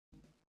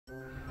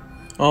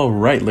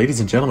Alright, ladies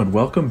and gentlemen,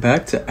 welcome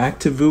back to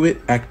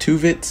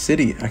Actuvit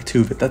City.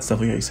 Actuvit, that's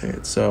definitely how you say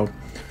it. So,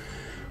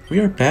 we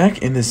are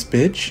back in this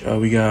bitch.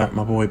 We got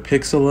my boy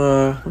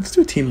Pixela. Let's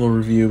do a team little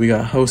review. We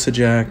got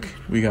Hosajak,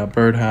 we got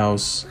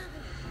Birdhouse,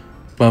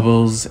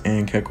 Bubbles,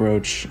 and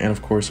Kekroach, and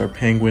of course our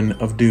Penguin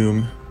of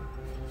Doom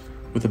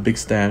with a big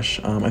stash.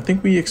 I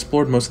think we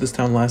explored most of this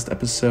town last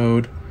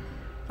episode.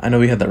 I know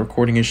we had that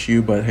recording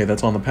issue, but hey,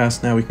 that's all in the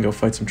past now. We can go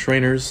fight some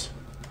trainers.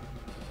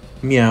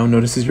 Meow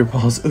notices your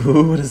balls.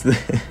 Ooh, what is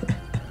that?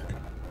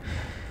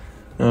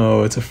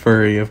 Oh, it's a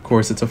furry. Of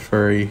course it's a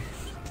furry.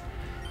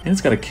 And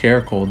it's got a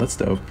caracal. That's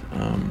dope.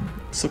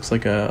 This looks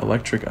like a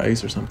electric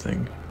ice or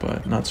something,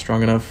 but not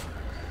strong enough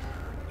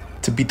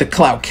to beat the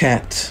Clout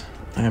Cat.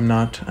 I'm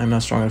not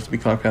strong enough to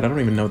beat Clout Cat. I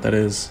don't even know what that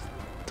is,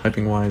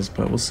 typing wise,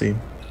 but we'll see.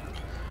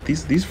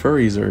 These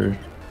furries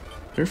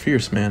they're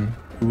fierce, man.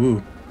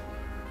 Ooh.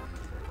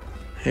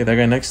 Hey,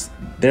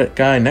 that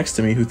guy next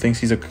to me who thinks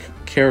he's a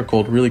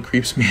caracal really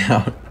creeps me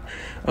out.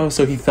 Oh,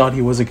 so he thought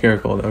he was a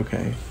caracal.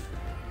 Okay.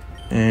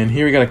 And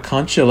here we got a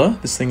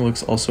conchilla. This thing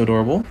looks also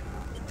adorable.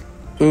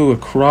 Ooh, a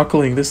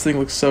crockling. This thing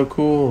looks so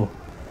cool.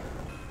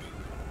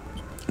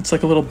 It's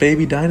like a little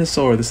baby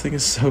dinosaur. This thing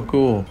is so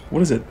cool.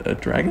 What is it? A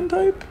dragon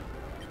type?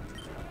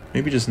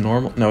 Maybe just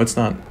normal? No, it's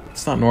not.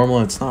 It's not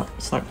normal. It's not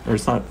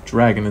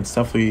dragon. It's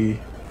definitely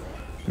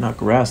not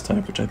grass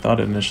type, which I thought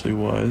it initially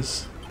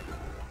was.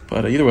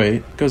 But either way,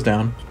 it goes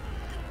down.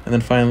 And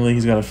then finally,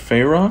 he's got a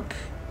Fairock.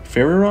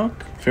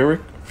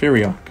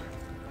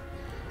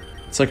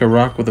 It's like a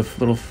rock with a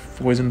little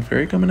poison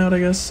fairy coming out, I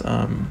guess.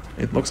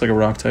 It looks like a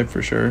rock type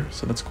for sure,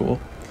 so that's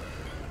cool.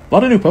 A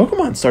lot of new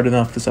Pokemon started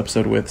off this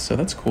episode with, so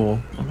that's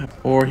cool. I'm happy.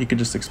 Or he could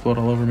just explode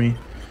all over me.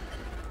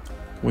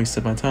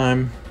 Wasted my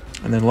time.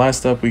 And then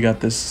last up, we got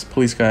this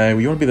police guy.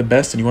 You want to be the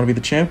best and you want to be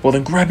the champ? Well,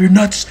 then grab your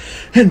nuts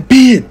and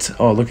be it!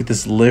 Oh, look at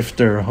this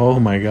lifter. Oh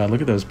my god,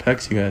 look at those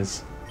pecs, you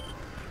guys.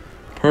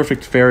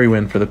 Perfect fairy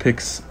win for the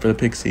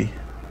pixie.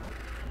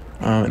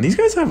 And these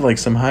guys have like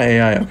some high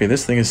AI. Okay,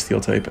 this thing is steel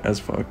type as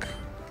fuck.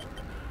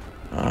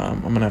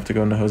 I'm gonna have to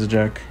go into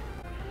Hosajak.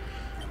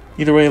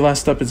 Either way,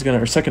 second up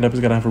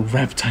is gonna have a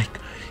Reptike.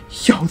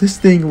 Yo, this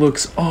thing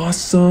looks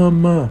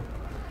awesome.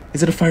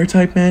 Is it a fire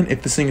type, man?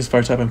 If this thing is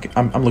fire type,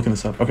 I'm looking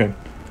this up. Okay,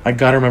 I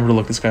gotta remember to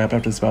look this guy up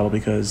after this battle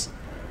because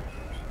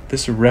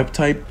this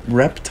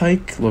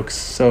Reptike looks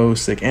so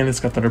sick, and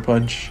it's got Thunder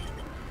Punch.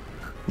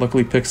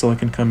 Luckily, Pixela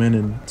can come in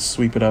and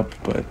sweep it up,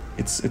 but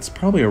it's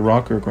probably a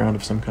rock or a ground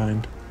of some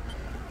kind.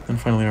 And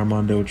finally,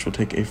 Armando, which will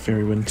take a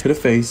fairy win to the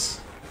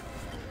face.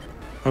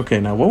 Okay,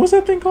 now what was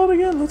that thing called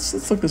again?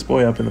 Let's look this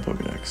boy up in the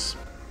Pokedex.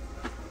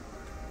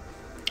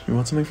 We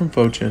want something from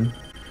Fochin.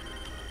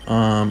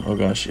 Oh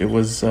gosh, it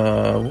was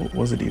what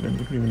was it even?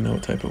 We don't even know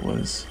what type it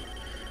was.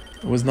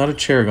 It was not a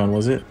Charagon,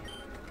 was it?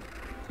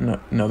 No,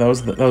 that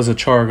was a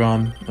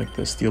Charagon, like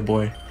the Steel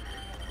Boy.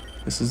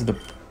 This is the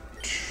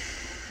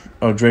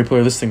oh,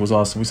 Drapler, this thing was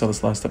awesome. We saw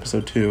this last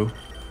episode too.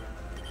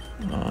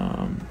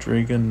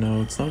 Dragon,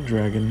 no, it's not a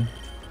dragon.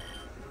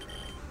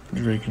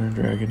 Dragon or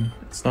dragon.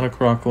 It's not a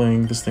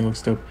Crockling. This thing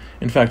looks dope.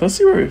 In fact, let's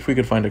see if we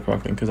could find a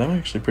Crockling, because I'm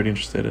actually pretty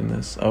interested in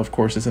this. Oh, of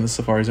course, it's in the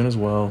Safari Zone as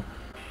well.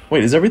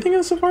 Wait, is everything in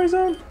the Safari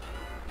Zone?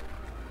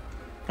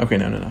 Okay,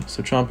 no.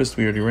 So Chompist,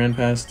 we already ran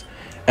past.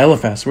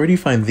 Elephast, where do you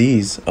find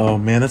these? Oh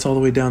man, that's all the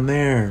way down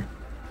there.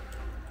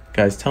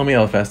 Guys, tell me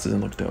Elephast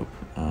doesn't look dope.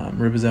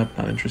 Ribizap,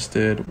 not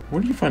interested.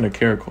 Where do you find a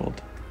Caracold?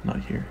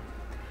 Not here.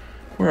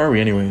 Where are we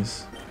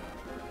anyways?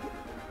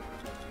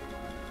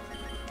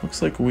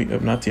 Looks like we...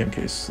 not TM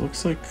case.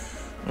 Looks like...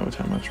 oh,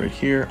 time lapse right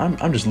here.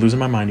 I'm just losing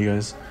my mind, you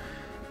guys.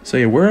 So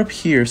yeah, we're up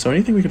here. So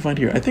anything we can find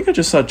here. I think I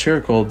just saw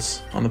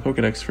Characolds on the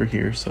Pokedex for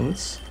here. So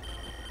let's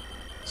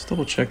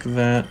double check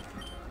that.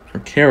 Or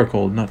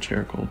Caracold, not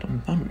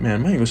Characold.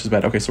 Man, my English is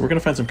bad. Okay, so we're going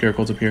to find some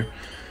Caracolds up here.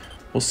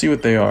 We'll see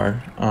what they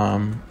are.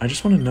 I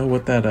just want to know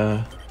what that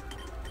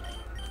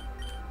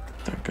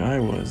guy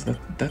was.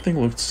 That thing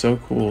looked so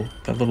cool.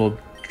 That little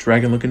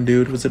dragon-looking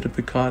dude. Was it a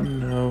Picotin?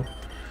 No.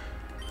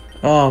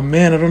 Oh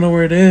man, I don't know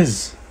where it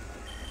is.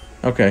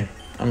 Okay,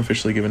 I'm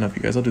officially giving up,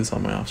 you guys. I'll do this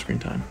on my off-screen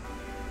time.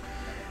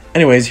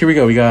 Anyways, here we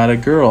go. We got a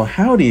girl.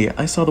 Howdy.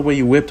 I saw the way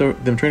you whipped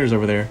them trainers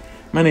over there.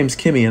 My name's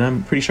Kimmy, and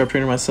I'm a pretty sharp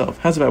trainer myself.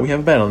 How's about we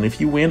have a battle, and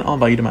if you win, I'll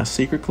invite you to my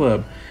secret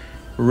club.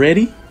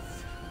 Ready?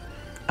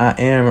 I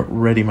am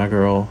ready, my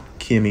girl,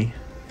 Kimmy.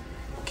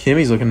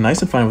 Kimmy's looking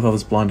nice and fine with all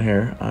this blonde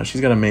hair. She's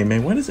got a Mei.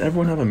 Why does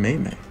everyone have a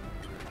Mei?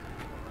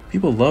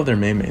 People love their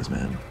Meis,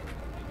 man.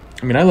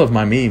 I mean, I love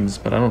my memes,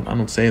 but I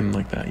don't say them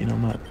like that. You know,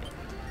 I'm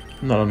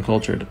not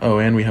uncultured. Oh,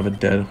 and we have a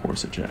dead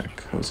Hosajak.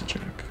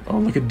 Oh,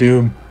 look at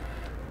Doom,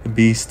 the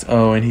beast.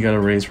 Oh, and he got a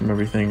raise from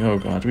everything. Oh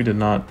god, we're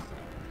not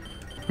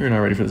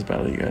ready for this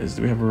battle, you guys.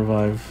 Do we have a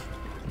revive?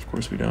 Of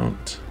course we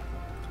don't.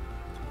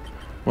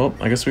 Well,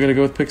 I guess we gotta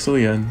go with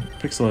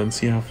Pixela and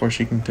see how far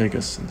she can take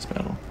us in this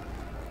battle.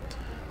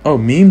 Oh,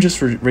 meme just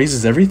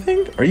raises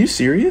everything? Are you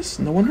serious?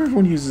 No wonder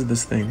everyone uses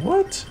this thing.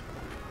 What?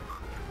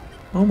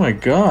 Oh my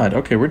god.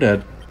 Okay, we're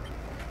dead.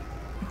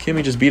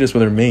 Kimmy just beat us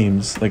with her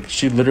memes. Like,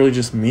 she literally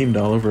just memed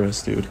all over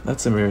us, dude.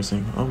 That's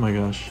embarrassing. Oh my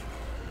gosh.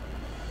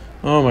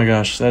 Oh my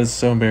gosh, that is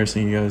so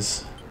embarrassing, you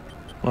guys.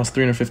 Lost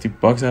 350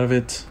 bucks out of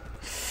it.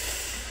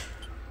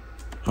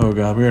 Oh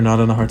god, we are not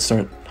on a hot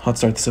start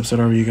this episode,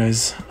 are we, you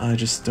guys? I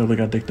just totally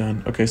got dicked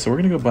on. Okay, so we're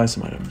gonna go buy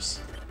some items.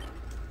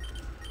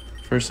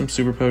 First, some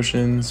super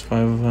potions,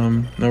 5 of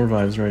them. No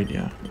revives, right?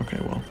 Yeah. Okay,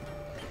 well,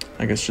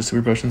 I guess just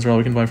super potions are all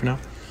we can buy for now.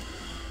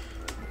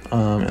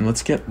 And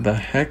let's get the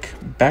heck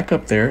back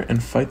up there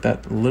and fight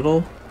that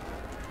little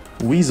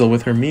weasel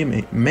with her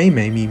Memer.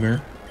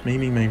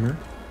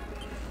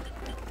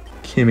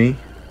 Kimmy,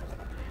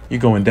 you're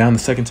going down the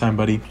second time,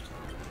 buddy.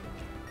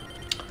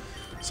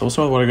 So we'll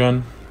start with water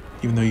gun,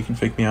 even though you can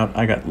fake me out.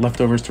 I got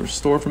leftovers to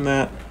restore from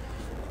that.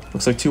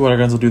 Looks like 2 water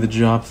guns will do the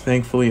job,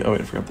 thankfully. Oh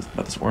wait, I forgot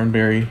about this orange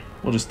berry.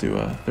 We'll just do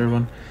a third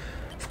one.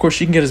 Of course,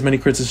 she can get as many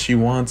crits as she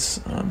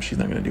wants. She's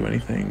not going to do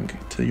anything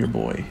to your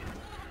boy.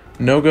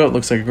 No goat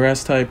looks like a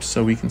grass type,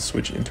 so we can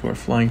switch into our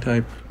flying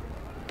type.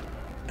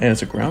 And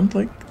it's a ground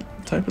like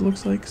type, it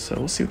looks like, so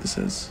we'll see what this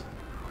is.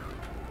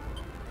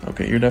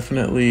 Okay, you're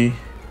definitely...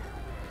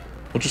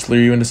 We'll just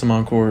lure you into some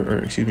encore, or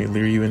excuse me,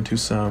 lure you into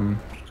some...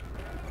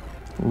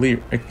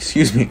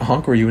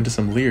 encore you into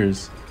some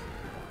leers.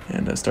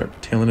 And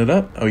start tailing it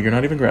up. Oh, you're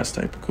not even grass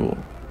type, cool.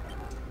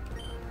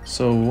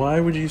 So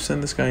why would you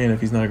send this guy in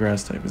if he's not a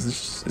grass type?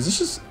 Is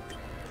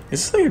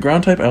this like a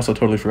ground type? I also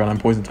totally forgot I'm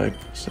poison type,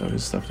 so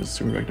his stuff is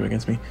super effective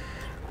against me.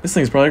 This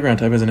thing's probably a ground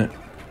type, isn't it?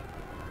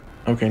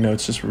 Okay, no,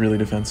 it's just really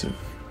defensive.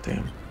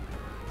 Damn.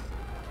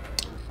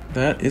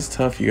 That is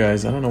tough, you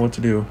guys. I don't know what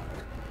to do.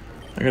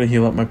 I gotta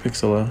heal up my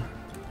Pixela.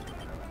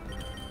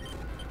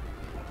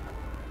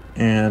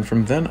 And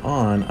from then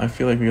on, I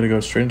feel like we gotta go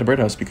straight into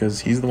Birdhouse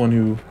because he's the one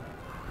who...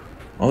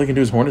 All he can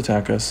do is horn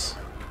attack us.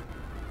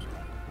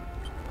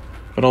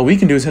 But all we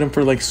can do is hit him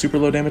for like super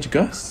low damage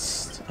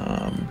gusts.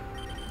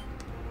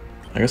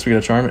 I guess we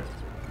gotta charm it.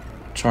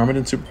 Charm it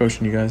in super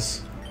potion, you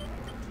guys.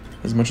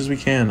 As much as we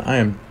can. I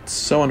am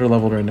so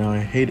underleveled right now. I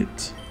hate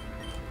it.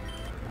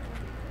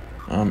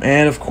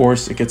 And of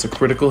course, it gets a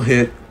critical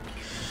hit.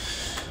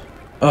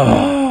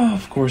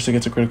 Of course it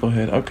gets a critical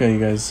hit. Okay, you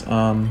guys.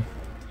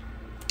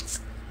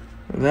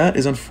 That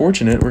is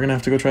unfortunate. We're gonna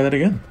have to go try that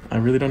again. I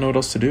really don't know what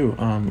else to do.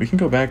 We can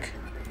go back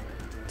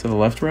to the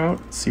left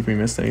route, see if we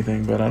missed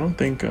anything, but I don't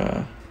think...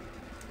 I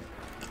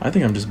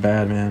think I'm just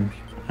bad, man.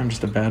 I'm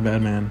just a bad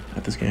man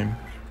at this game.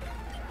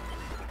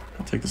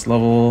 I'll take this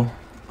level.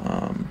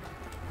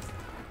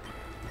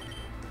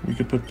 We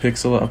could put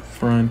Pixela up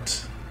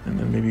front and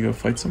then maybe go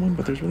fight someone,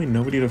 but there's really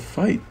nobody to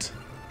fight.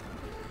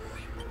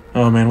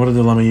 Oh man, what a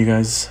dilemma, you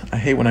guys. I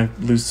hate when I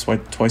lose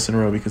twice in a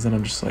row because then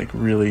I'm just like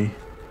really...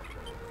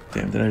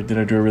 Damn, did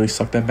I really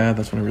suck that bad?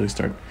 That's when I really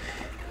start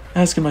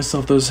asking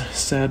myself those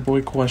sad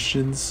boy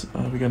questions.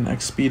 We got an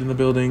X speed in the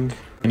building.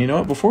 And you know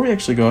what? Before we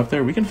actually go up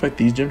there, we can fight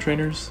these gym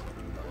trainers.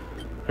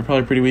 They're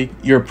probably pretty weak.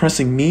 You're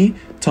oppressing me,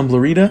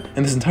 Tumblerita,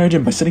 and this entire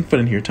gym by setting foot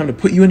in here. Time to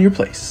put you in your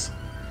place.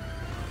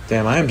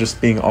 Damn, I am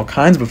just being all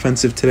kinds of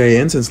offensive today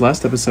and since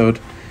last episode.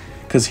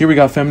 Because here we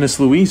got Feminist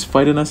Louise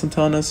fighting us and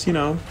telling us, you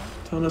know,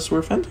 telling us we're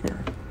offending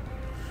her.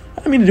 I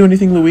didn't mean to do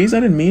anything, Louise. I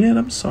didn't mean it.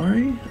 I'm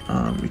sorry.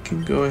 We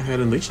can go ahead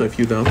and leech life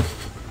you, though.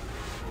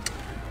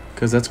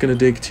 Because that's going to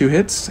dig 2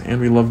 hits,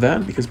 and we love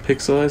that because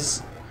Pixel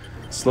is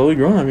slowly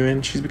growing on me,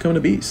 man. She's becoming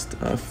a beast.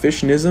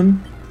 Fishnism.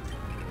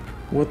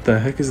 What the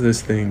heck is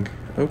this thing?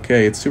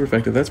 Okay, it's super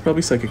effective. That's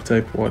probably Psychic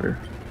type water.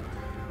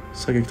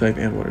 Psychic type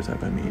and water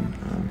type, I mean.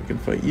 We can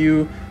fight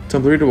you.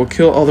 Tumblerita will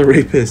kill all the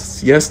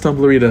rapists. Yes,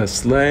 Tumblerita,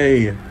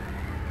 slay.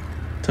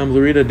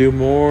 Tumblerita, do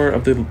more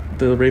of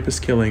the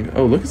rapist killing.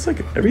 Oh, look, it's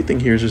like everything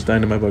here is just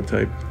Dynamite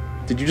type.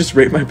 Did you just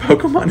rape my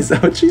Pokemon? Is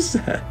that what she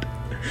said?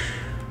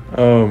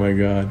 Oh my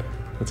god.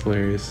 That's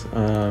hilarious.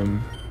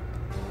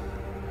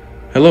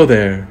 Hello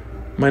there.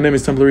 My name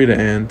is Tumblerita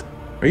and...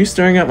 Are you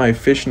staring at my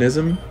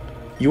fishnism?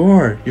 You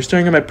are. You're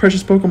staring at my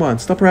precious Pokemon.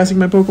 Stop harassing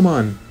my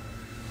Pokemon.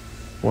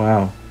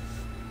 Wow.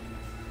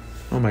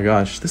 Oh my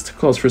gosh. This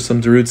calls for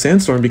some Darude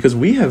Sandstorm because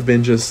we have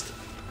been just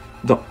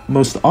the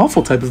most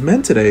awful type of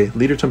men today.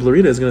 Leader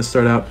Tumblerita is going to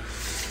start out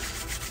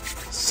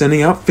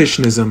sending out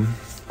fishnism.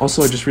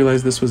 Also, I just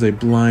realized this was a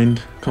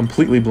blind,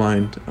 completely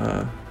blind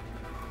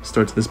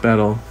start to this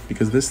battle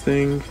because this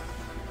thing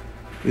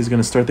is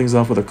going to start things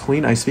off with a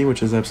clean Ice Beam,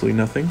 which is absolutely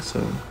nothing,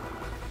 so...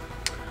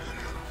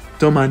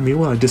 Don't mind me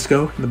while I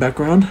disco in the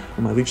background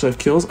when my Leech Life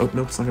kills. Oh,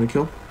 nope, it's not going to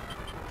kill.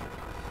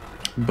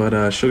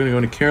 But she's going to go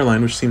into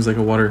Caroline, which seems like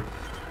a water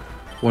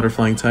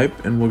flying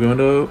type, and we'll go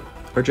into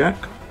our Jack.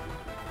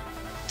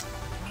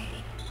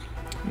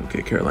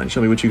 Okay, Caroline,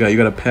 show me what you got. You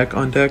got a Peck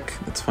on deck.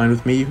 That's fine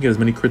with me. You can get as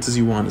many crits as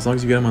you want, as long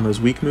as you get them on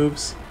those weak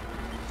moves.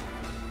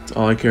 That's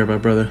all I care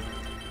about, brother.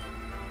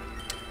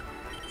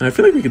 And I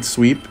feel like we could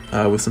sweep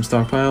with some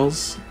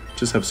stockpiles,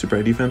 just have super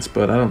high defense,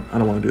 but I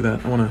don't want to do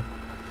that. I want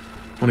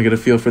to get a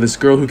feel for this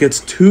girl who gets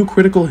 2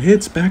 critical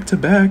hits back to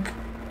back.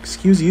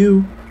 Excuse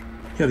you.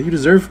 Yeah, you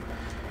deserve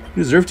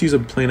to use a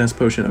plain ass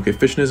potion. Okay,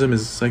 Fishnism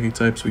is Psychic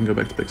type, so we can go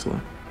back to Pixela.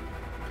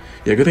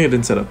 Yeah, good thing I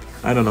didn't set up.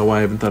 I don't know why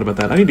I haven't thought about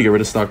that. I need to get rid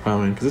of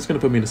stockpiling because it's going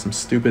to put me into some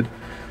stupid,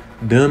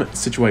 dumb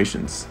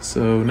situations.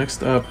 So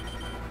next up,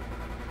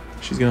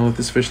 she's going to let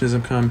this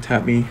Fishnism come,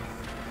 tap me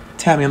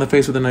Tammy on the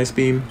face with a nice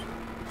beam.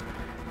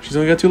 She's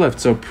only got 2 left.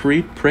 So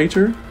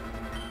Praetor.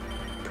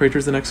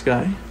 Praetor's the next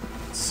guy.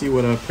 Let's see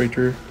what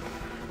Praetor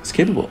is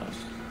capable of.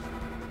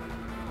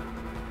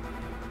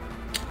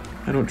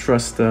 I don't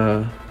trust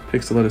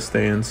Pixela to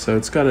stay in, so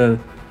it's got a...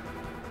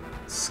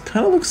 It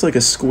kind of looks like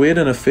a squid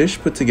and a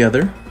fish put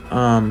together.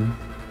 I'm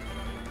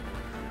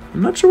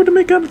not sure what to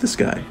make out of this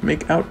guy.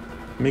 Make out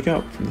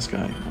from this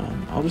guy.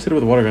 I'll just hit it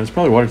with a water gun. It's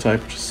probably water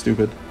type, which is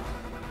stupid.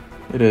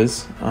 It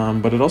is.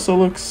 But it also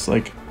looks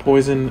like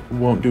poison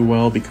won't do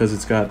well because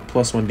it's got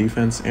 +1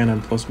 defense and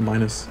I'm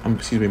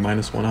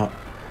 -1 up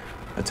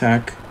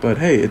attack. But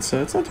hey, it's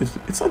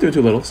not doing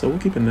too little, so we'll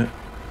keep it in it.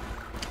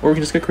 Or we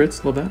can just get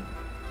crits. Love that.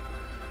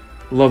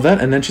 Love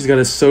that. And then she's got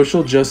a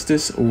social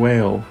justice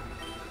whale.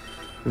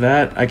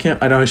 That I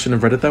shouldn't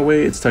have read it that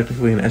way. It's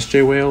technically an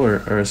SJ whale or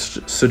a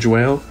Suj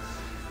whale.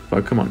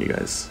 But come on, you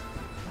guys.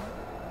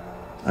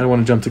 I don't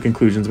want to jump to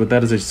conclusions, but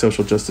that is a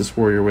social justice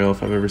warrior whale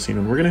if I've ever seen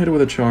one. We're gonna hit it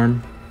with a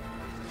charm.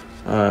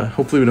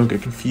 Hopefully we don't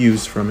get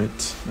confused from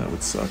it. That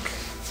would suck.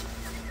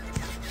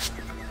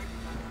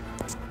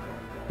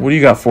 What do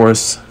you got for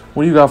us?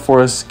 What do you got for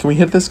us? Can we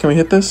hit this? Can we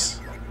hit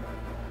this?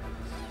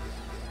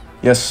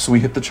 Yes, we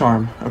hit the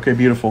charm. Okay,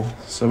 beautiful.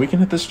 So we can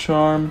hit this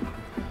charm.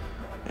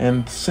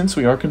 And since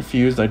we are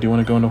confused, I do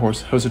want to go into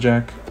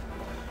Hosajack.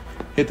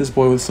 Hit this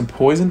boy with some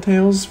poison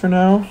tails for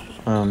now.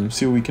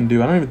 See what we can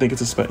do. I don't even think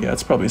it's a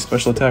it's probably a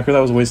special attacker. That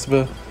was a waste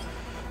of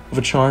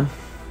a charm.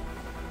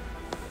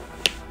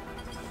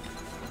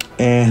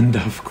 And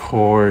of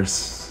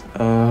course,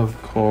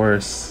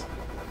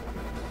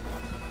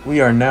 we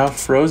are now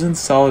frozen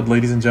solid,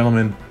 ladies and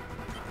gentlemen.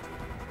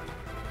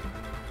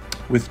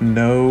 With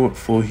no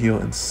full heal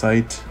in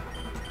sight.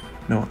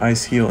 No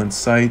ice heal in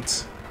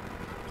sight.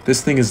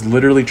 This thing is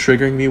literally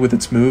triggering me with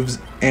its moves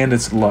and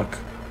its luck.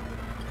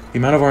 The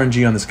amount of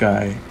RNG on this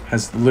guy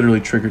has literally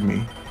triggered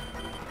me.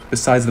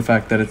 Besides the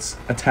fact that its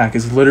attack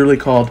is literally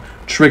called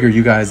Trigger,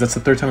 you guys. That's the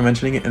 3rd time I'm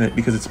mentioning it, and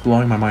because it's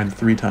blowing my mind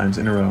 3 times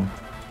in a row.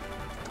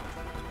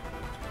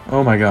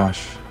 Oh my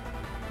gosh.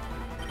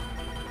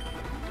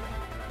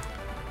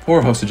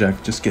 Poor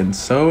Hosajack just getting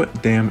so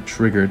damn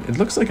triggered. It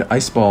looks like an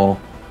ice ball.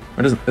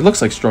 Or it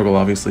looks like Struggle,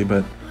 obviously,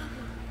 but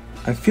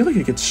I feel like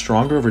it gets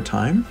stronger over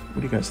time.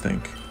 What do you guys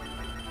think?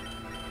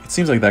 It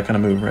seems like that kind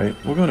of move, right?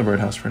 We'll go into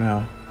Birdhouse for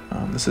now.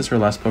 This is her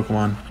last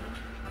Pokemon.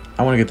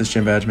 I want to get this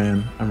gym badge,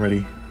 man. I'm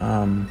ready.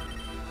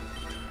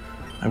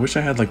 I wish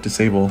I had, like,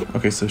 Disable.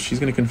 Okay, so she's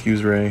going to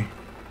confuse Ray.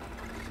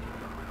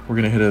 We're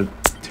going to hit a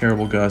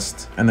terrible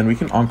Gust. And then we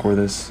can Encore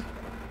this.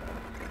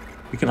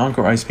 We can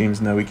Encore Ice Beams.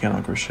 No, we can't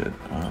Encore shit.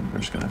 We're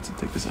just going to have to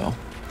take this L.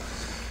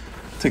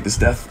 Take this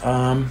death.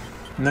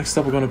 Next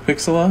up, we're going to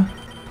Pixela.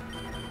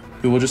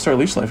 Who will just start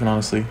Leech Life, and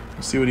honestly.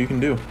 We'll see what you can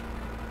do.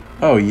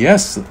 Oh,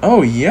 yes.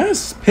 Oh,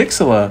 yes.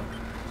 Pixela.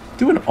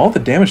 Doing all the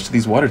damage to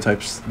these water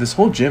types. This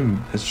whole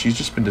gym, she's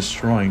just been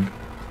destroying.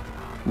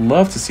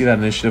 Love to see that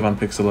initiative on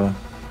Pixela.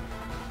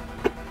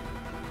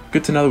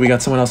 Good to know that we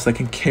got someone else that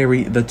can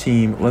carry the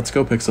team. Let's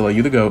go, Pixela.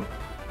 You the GOAT.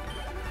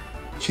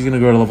 She's going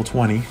to go to level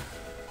 20.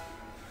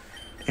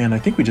 And I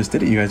think we just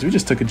did it, you guys. We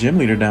just took a gym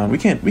leader down. We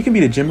can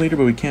beat a gym leader,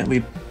 but we can't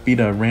beat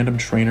a random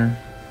trainer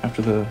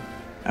after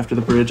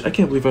the bridge. I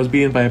can't believe I was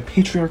beaten by a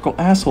patriarchal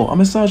asshole. A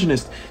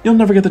misogynist. You'll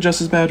never get the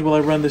justice badge while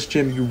I run this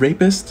gym, you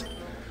rapist.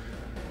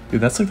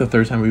 Dude, that's like the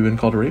 3rd time we've been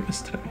called a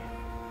rapist today.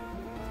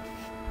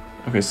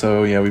 Okay,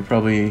 so yeah, we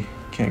probably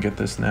can't get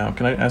this now.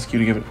 Can I ask you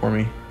to give it for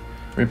me?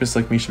 Rapists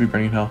like me should be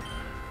burning in hell.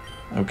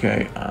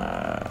 Okay,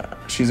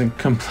 she's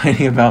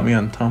complaining about me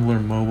on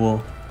Tumblr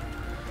Mobile.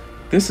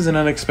 This is an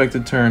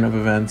unexpected turn of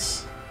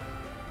events.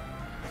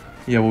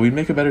 Yeah, well, we'd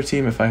make a better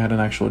team if I had an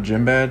actual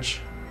gym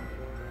badge.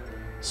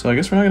 So I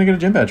guess we're not going to get a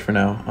gym badge for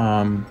now.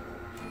 How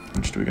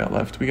much do we got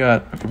left?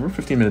 Okay, we're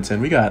 15 minutes in.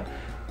 We got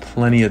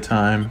plenty of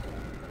time.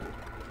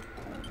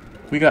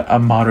 We got a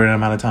moderate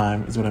amount of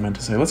time, is what I meant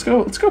to say. Let's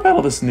go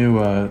battle this new,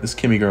 this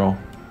Kimmy girl.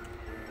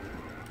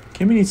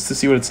 Kimmy needs to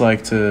see what it's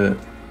like to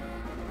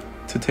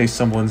taste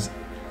someone's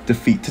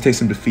defeat, to taste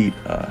some defeat.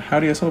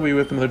 Howdy, I celebrate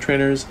with other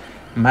trainers.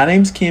 My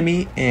name's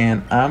Kimmy,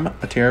 and I'm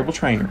a terrible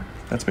trainer.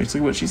 That's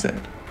basically what she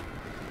said.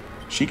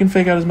 She can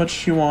fake out as much as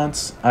she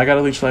wants. I got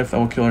a Leech Life that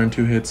will kill her in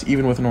 2 hits,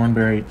 even with an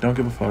Oranberry. Don't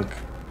give a fuck.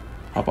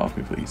 Hop off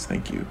me, please.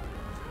 Thank you.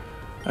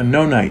 A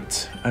No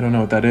Knight. I don't know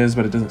what that is,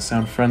 but it doesn't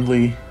sound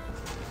friendly.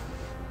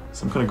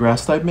 Some kind of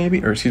grass type,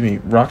 maybe? Or, excuse me,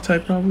 rock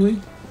type, probably?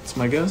 That's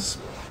my guess.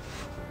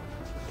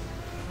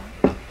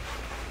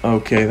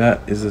 Okay,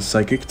 that is a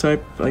psychic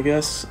type, I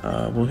guess.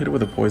 We'll hit it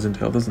with a poison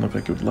tail. Doesn't look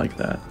like it would like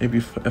that. Maybe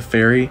a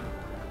fairy.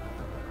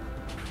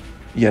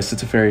 Yes,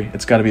 it's a fairy.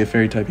 It's got to be a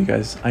fairy type, you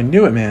guys. I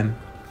knew it, man.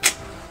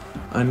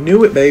 I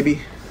knew it,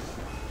 baby.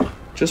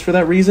 Just for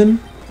that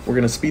reason, we're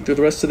going to speed through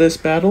the rest of this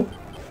battle.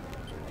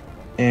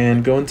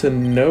 And go into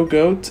No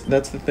Goat.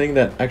 That's the thing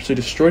that actually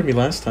destroyed me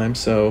last time,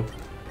 so...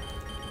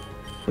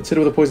 Let's hit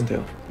it with a poison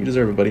tail. You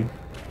deserve it, buddy.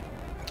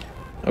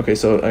 Okay,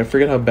 so I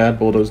forget how bad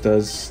Bulldoze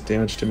does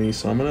damage to me,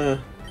 so I'm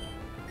gonna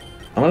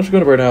have to go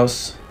to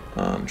Birdhouse,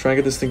 try and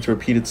get this thing to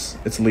repeat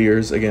its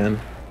leers again,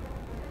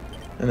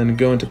 and then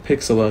go into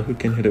Pixela, who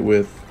can hit it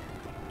with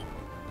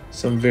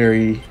some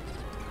very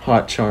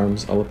hot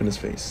charms all up in his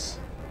face.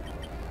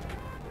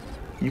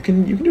 You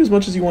can do as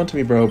much as you want to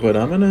me, bro, but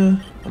I'm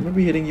gonna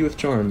be hitting you with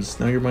charms.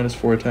 Now you're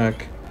 -4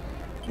 attack,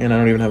 and I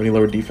don't even have any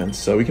lower defense,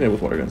 so we can hit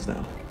with water guns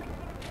now.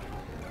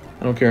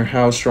 I don't care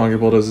how strong your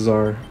bulldozers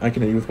are, I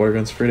can hit you with water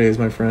guns for days,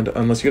 my friend,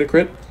 unless you get a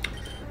crit.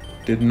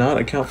 Did not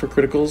account for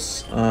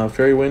criticals.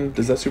 Fairy Wind,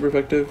 is that super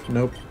effective?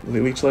 Nope.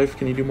 Leech Life,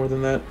 can you do more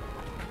than that?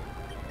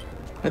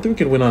 I think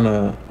we can win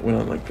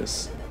on like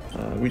this.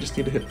 We just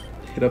need to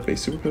hit up a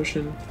super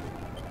potion.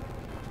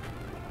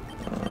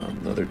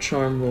 Another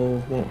charm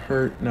won't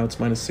hurt. Now it's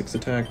 -6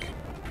 attack.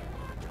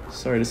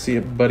 Sorry to see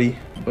it, buddy,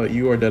 but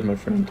you are dead, my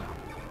friend.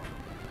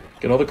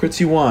 Get all the crits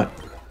you want.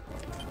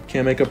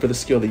 Can't make up for the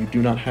skill that you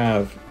do not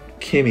have.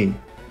 Kimmy.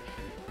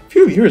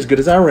 Phew, you're as good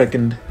as I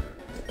reckoned.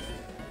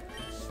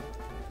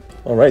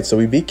 Alright, so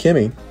we beat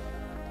Kimmy.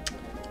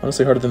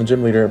 Honestly, harder than the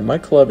gym leader. My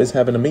club is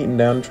having a meeting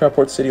down in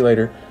Traport City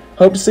later.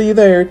 Hope to see you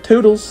there.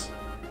 Toodles.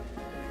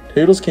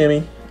 Toodles,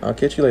 Kimmy. I'll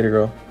catch you later,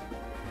 girl.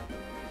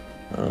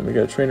 We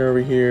got a trainer over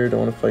here. Don't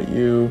want to fight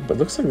you. But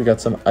looks like we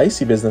got some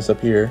icy business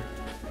up here.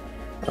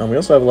 We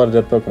also have a lot of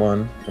dead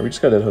Pokemon. We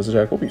just got a dead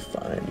Hosajack. We'll be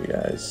fine, you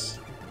guys.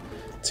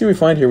 Let's see what we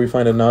find here. We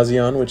find a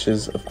Nazeon, which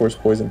is, of course,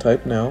 poison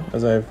type now,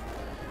 as I've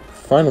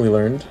finally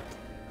learned.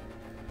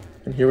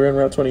 And here we're on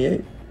Route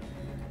 28.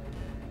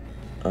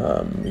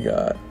 We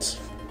got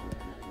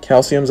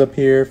Calcium's up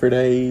here for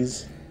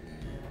days.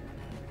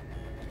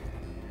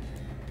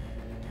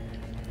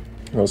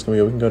 What else can we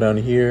go? We can go down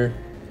here,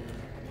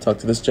 talk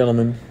to this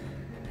gentleman,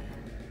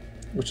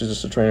 which is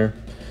just a trainer.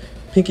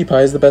 Pinkie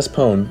Pie is the best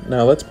pwn.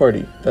 Now let's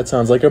party. That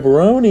sounds like a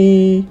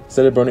brony. Is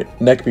that a brony?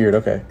 Neckbeard,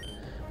 okay.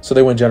 So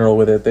they went general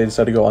with it. They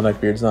decided to go all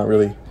neckbeards, not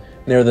really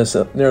narrow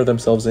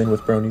themselves in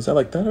with bronies. I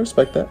like that. I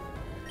respect that.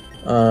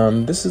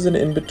 This is an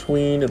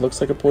in-between. It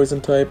looks like a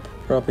poison type,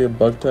 probably a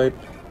bug type.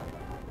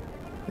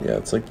 Yeah,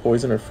 it's like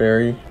poison or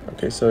fairy.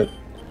 Okay, so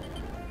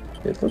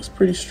it looks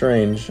pretty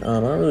strange.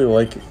 I don't really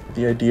like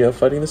the idea of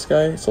fighting this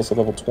guy. It's also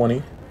level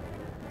 20.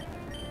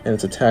 And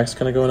its attack's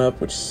kind of going up,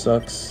 which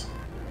sucks.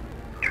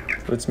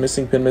 But it's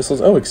missing pin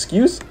missiles. Oh,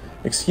 excuse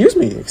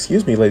me,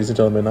 ladies and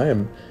gentlemen. I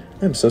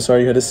am so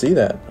sorry you had to see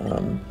that.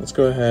 Let's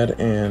go ahead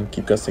and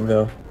keep gusting,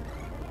 though.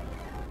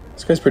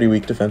 This guy's pretty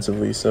weak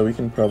defensively, so we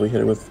can probably hit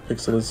it with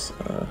Pixel's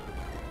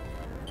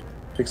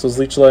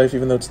Leech Life,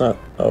 even though it's not...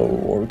 Oh,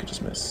 or we could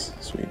just miss.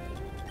 Sweet.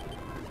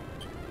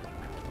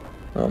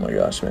 Oh my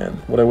gosh,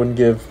 man. What I wouldn't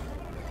give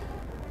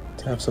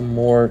to have some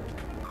more...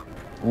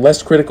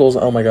 Less criticals.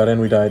 Oh my god,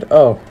 and we died.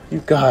 Oh,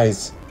 you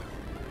guys.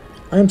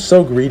 I am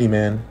so greedy,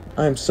 man.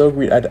 I am so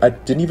greedy. I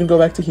didn't even go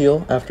back to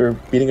heal after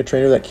beating a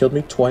trainer that killed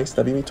me twice.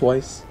 That beat me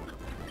twice.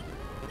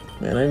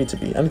 Man, I need to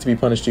be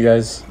punished, you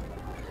guys.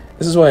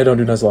 This is why I don't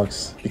do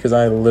Nuzlockes. Because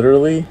I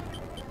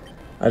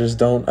just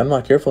don't... I'm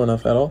not careful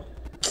enough at all.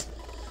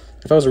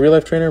 If I was a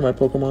real-life trainer, my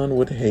Pokemon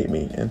would hate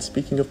me. And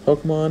speaking of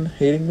Pokemon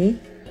hating me,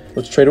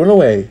 let's trade one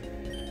away.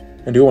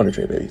 And do a Wonder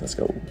Trade, baby. Let's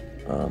go.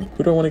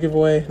 Who do I want to give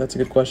away? That's a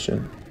good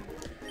question.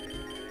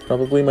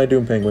 Probably my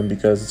Doom Penguin,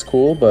 because it's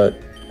cool, but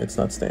it's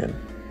not Stan.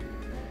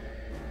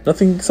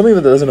 Something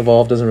that doesn't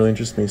evolve doesn't really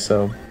interest me,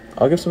 so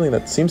I'll give something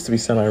that seems to be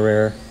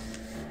semi-rare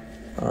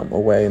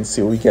away and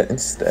see what we get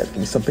instead. Give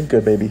me something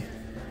good, baby.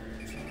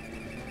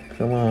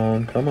 Come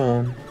on, come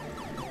on.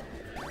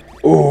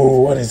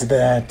 Ooh, what is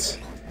that?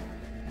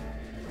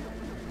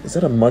 Is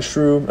that a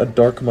mushroom? A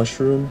dark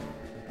mushroom?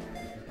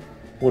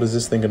 What is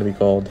this thing going to be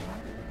called?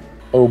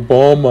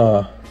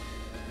 Obama.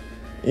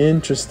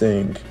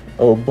 Interesting.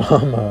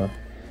 Obama.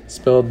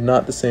 Spelled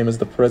not the same as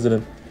the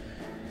president,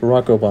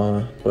 Barack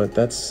Obama, but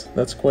that's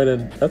quite a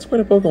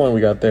Pokemon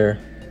we got there.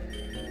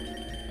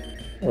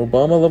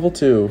 Obama level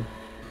 2.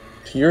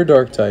 Pure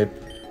dark type.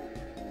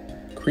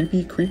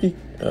 Creepy,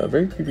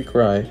 very creepy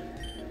cry.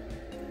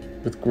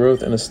 With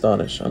growth and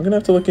astonish. I'm gonna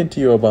have to look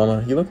into you,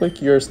 Obama. You look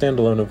like you're a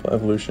standalone of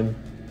evolution.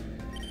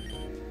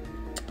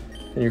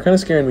 And you're kind of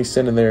scaring me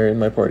sitting there in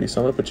my party,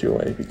 so I'm gonna put you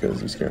away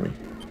because you scare me.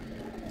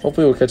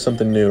 Hopefully we'll catch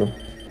something new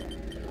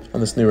on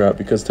this new route,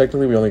 because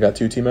technically we only got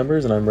 2 team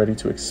members and I'm ready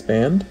to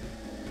expand.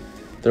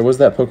 There was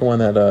that Pokemon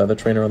that the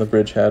trainer on the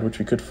bridge had, which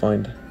we could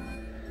find.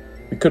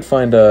 We could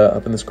find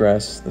up in this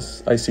grass,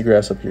 this icy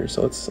grass up here.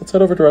 So let's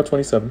head over to Route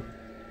 27.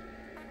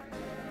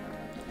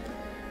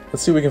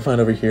 Let's see what we can find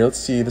over here. Let's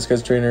see, this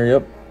guy's a trainer.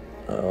 Yep.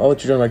 I'll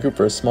let you join my group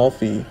for a small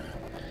fee.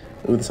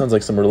 Ooh, this sounds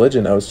like some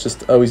religion. Oh, he's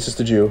just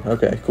a Jew.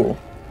 Okay, cool.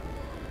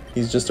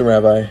 He's just a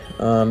rabbi.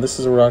 This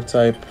is a rock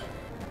type.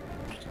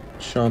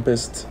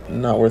 Chompist,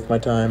 not worth my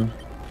time.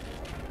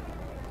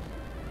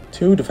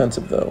 2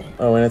 defensive though.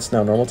 Oh, and it's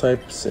now normal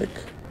type. Sick.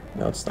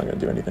 Now it's not going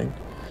to do anything.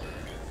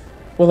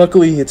 Well,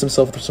 luckily he hits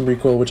himself with some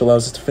recoil, which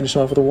allows us to finish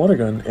him off with a water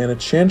gun. And a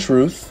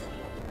Chantruth.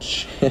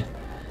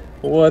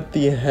 What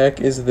the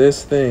heck is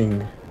this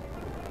thing?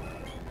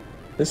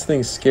 This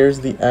thing scares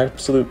the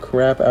absolute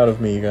crap out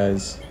of me, you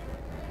guys.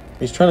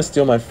 He's trying to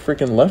steal my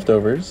freaking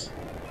leftovers.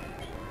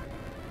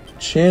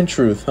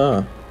 Chantruth,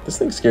 huh? This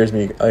thing scares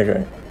me.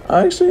 Okay.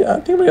 I think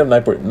I'm going to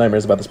have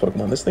nightmares about this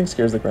Pokemon. This thing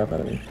scares the crap out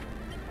of me.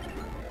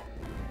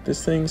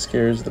 This thing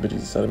scares the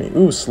bejesus out of me.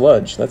 Ooh,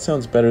 Sludge. That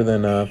sounds better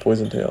than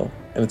Poison Tail.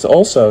 And it's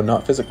also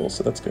not physical,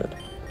 so that's good.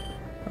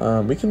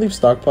 We can leave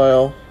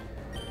Stockpile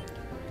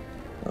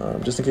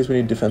just in case we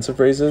need defensive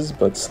raises,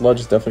 but Sludge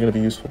is definitely going to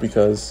be useful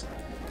because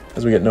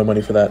as we get no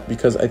money for that.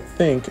 Because I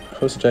think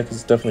Hosajack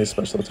is definitely a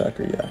special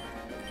attacker, yeah.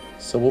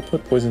 So we'll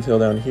put Poison Tail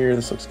down here.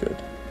 This looks good.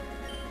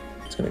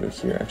 It's going to go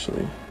here,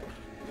 actually.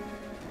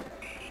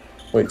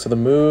 Wait, so the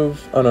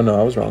move... Oh, no,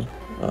 I was wrong.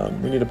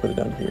 We need to put it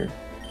down here.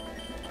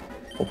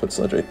 We'll put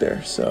Sludge right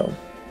there, so...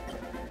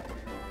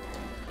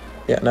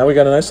 Yeah, now we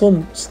got a nice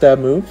little stab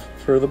move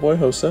for the boy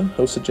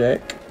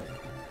Hosajack. Here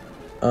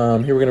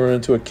we're going to run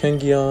into a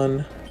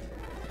Kengion.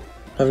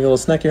 Having a little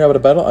snack here, how about a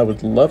battle? I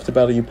would love to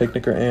battle you,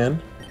 Picnicker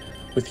Ann,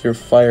 with your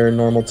fire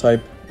normal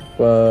type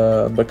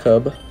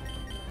Bakub.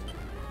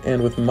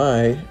 And with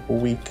my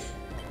weakened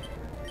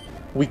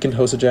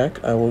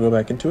Hosajack, I will go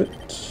back into it.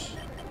 Let's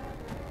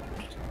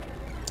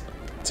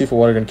see if a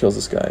Water Gun kills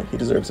this guy. He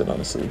deserves it,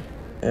 honestly.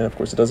 And of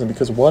course it doesn't,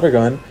 because Water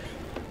Gun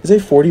is a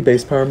 40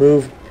 base power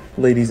move,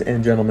 ladies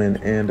and gentlemen,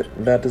 and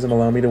that doesn't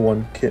allow me to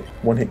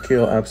one-hit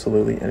kill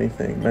absolutely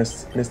anything.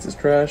 Mist is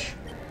trash.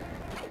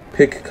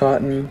 Pick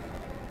Cotton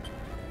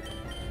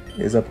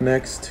is up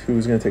next.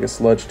 Who's going to take a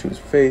Sludge to his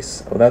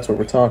face? Oh, that's what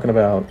we're talking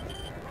about.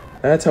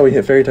 That's how we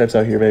hit fairy types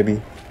out here,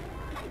 baby.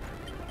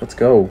 Let's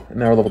go. And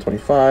now we're level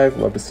 25.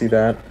 Love to see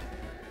that.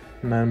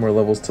 9 more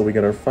levels till we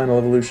get our final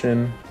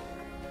evolution,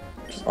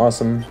 which is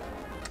awesome.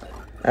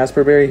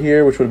 Asper Berry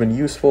here, which would have been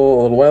useful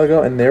a little while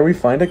ago. And there we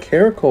find a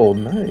Caracold.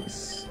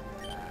 Nice.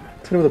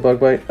 Let's hit it with a Bug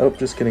Bite. Oh,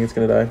 just kidding. It's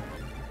going to die.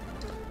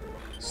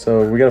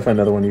 So we got to find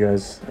another one, you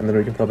guys. And then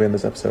we can probably end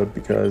this episode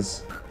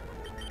because...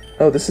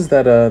 Oh, this is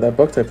that that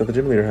bug type that the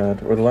gym leader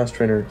had. Or the last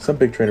trainer. Some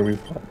big trainer we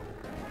fought.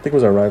 I think it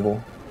was our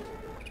rival.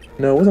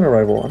 No, it wasn't our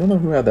rival. I don't know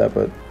who had that,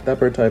 but that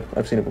bird type,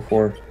 I've seen it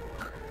before.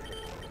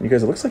 You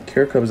guys, it looks like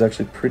Caracub is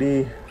actually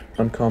pretty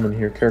uncommon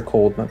here.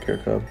 Caracold, not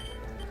Caracub.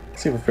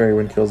 Let's see if a Fairy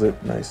Wind kills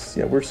it. Nice.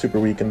 Yeah, we're super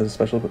weak in the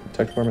special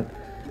attack department.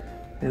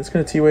 And it's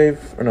going to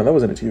T-Wave. Or no, that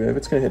wasn't a T-Wave.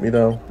 It's going to hit me,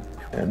 though.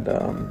 And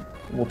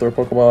we'll throw a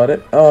Pokeball at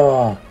it.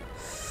 Oh!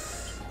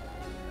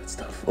 That's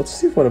tough. Let's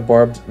see if what a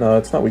barbed... No,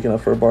 it's not weak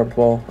enough for a barbed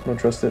ball. I don't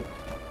trust it.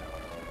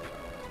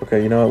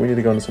 Okay, you know what? We need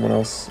to go into someone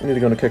else. We need to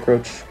go into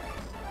Kekroach.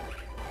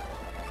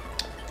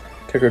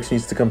 Kekroach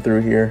needs to come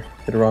through here.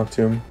 Hit a Rock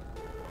Tomb.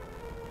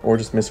 Or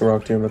just miss a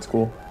Rock Tomb. That's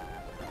cool.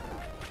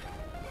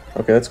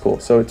 Okay, that's cool.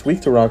 So it's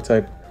weak to Rock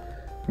type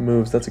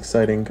moves. That's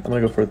exciting. I'm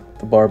going to go for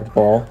the Barbed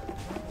Ball.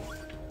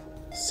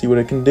 See what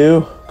it can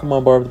do. Come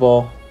on, Barbed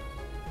Ball.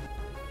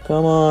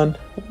 Come on.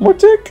 More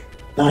tick.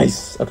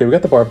 Nice. Okay, we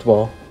got the Barbed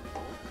Ball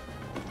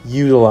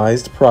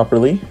utilized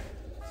properly.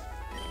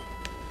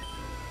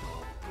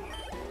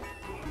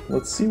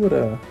 Let's see what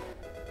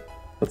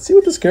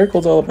this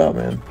Caracold's all about,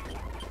 man.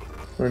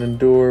 Learn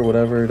Endure,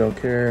 whatever, don't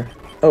care.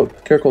 Oh,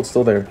 Caracold's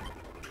still there.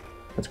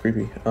 That's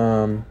creepy.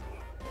 What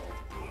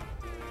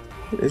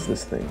is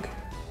this thing?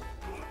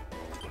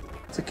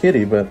 It's a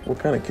kitty, but what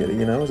kind of kitty,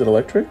 you know? Is it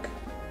electric?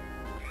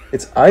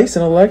 It's ice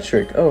and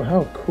electric. Oh,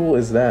 how cool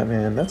is that,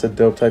 man? That's a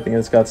dope typing, and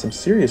it's got some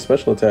serious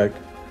special attack.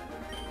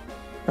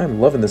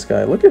 I'm loving this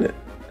guy. Look at it.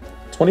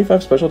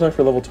 25 special attack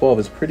for level 12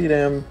 is pretty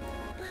damn...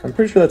 I'm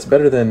pretty sure that's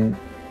better than...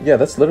 Yeah,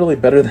 that's literally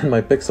better than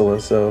my Pixela,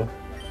 so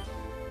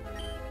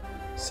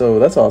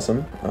that's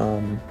awesome.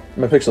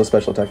 My Pixela is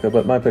special attack, though,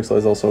 but my Pixela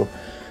is also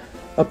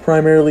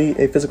primarily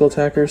a physical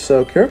attacker,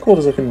 so Caracold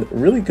is looking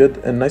really good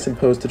and nice and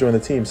posed to join the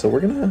team, so we're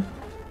gonna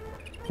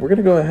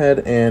go ahead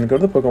and go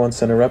to the Pokemon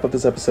Center, wrap up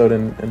this episode,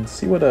 and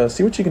see what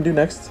she can do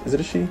next. Is it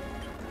a she?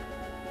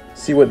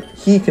 See what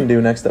he can do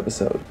next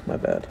episode. My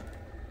bad.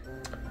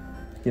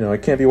 You know, I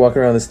can't be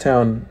walking around this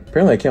town.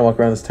 Apparently I can't walk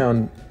around this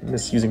town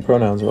misusing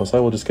pronouns, or else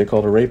I will just get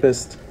called a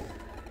rapist.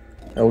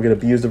 I will get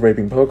abused of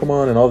raping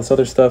Pokemon and all this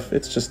other stuff.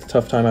 It's just a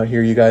tough time out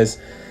here, you guys.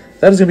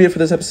 That is going to be it for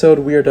this episode.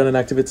 We are done in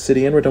Activate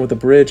City, and we're done with the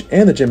bridge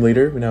and the gym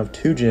leader. We now have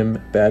 2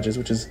 gym badges,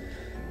 which is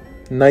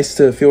nice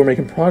to feel we're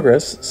making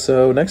progress.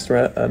 So next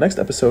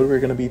episode,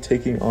 we're going to be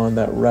taking on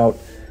that route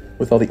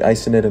with all the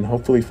ice in it and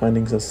hopefully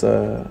finding us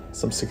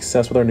some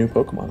success with our new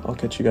Pokemon. I'll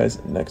catch you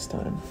guys next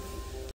time.